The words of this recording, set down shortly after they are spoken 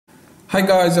Hi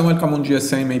guys and welcome on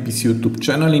GSM-ABC YouTube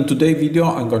channel. In today's video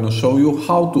I'm going to show you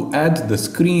how to add the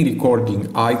screen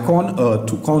recording icon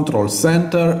to control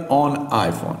center on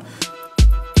iPhone.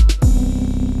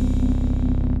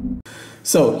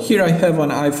 So here I have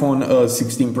an iPhone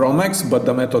 16 Pro Max, but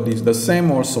the method is the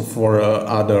same also for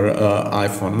other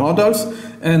iPhone models.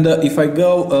 And if I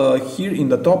go here in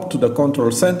the top to the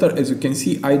control center, as you can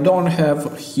see, I don't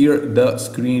have here the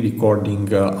screen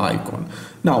recording icon.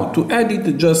 Now to add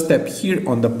it, just tap here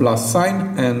on the plus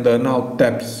sign and now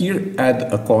tap here,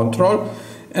 add a control.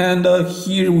 And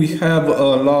here we have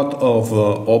a lot of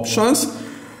options.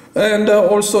 And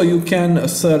also you can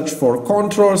search for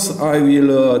controls. I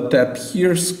will tap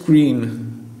here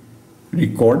screen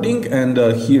recording and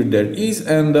here there is,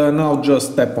 and now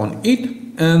just tap on it,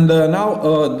 and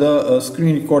now the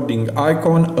screen recording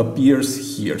icon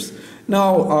appears here.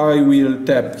 Now I will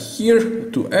tap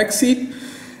here to exit,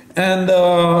 and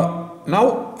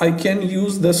now I can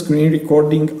use the screen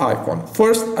recording icon.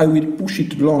 First I will push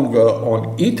it long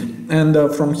on it,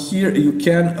 and from here you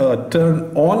can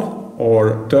turn on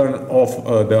or turn off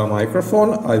the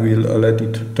microphone. I will let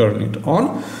it turn it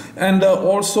on, and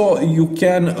also you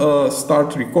can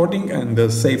start recording and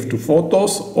save to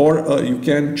photos, or you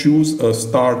can choose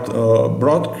start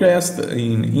broadcast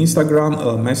in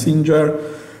Instagram, Messenger,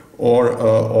 or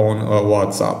on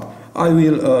WhatsApp. I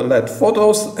will let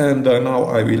photos, and now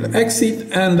I will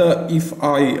exit, and if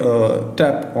I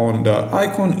tap on the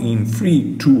icon in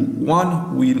 3, 2,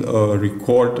 1 will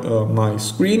record my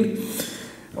screen.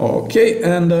 Okay,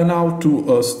 and now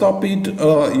to stop it,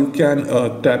 you can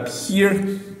tap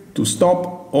here to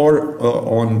stop, or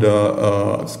on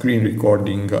the screen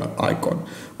recording icon.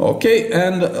 Okay,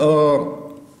 and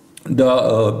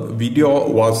the video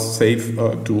was saved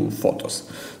to photos.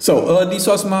 So this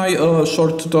was my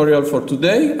short tutorial for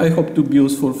today. I hope to be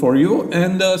useful for you,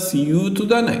 and see you to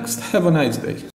the next. Have a nice day.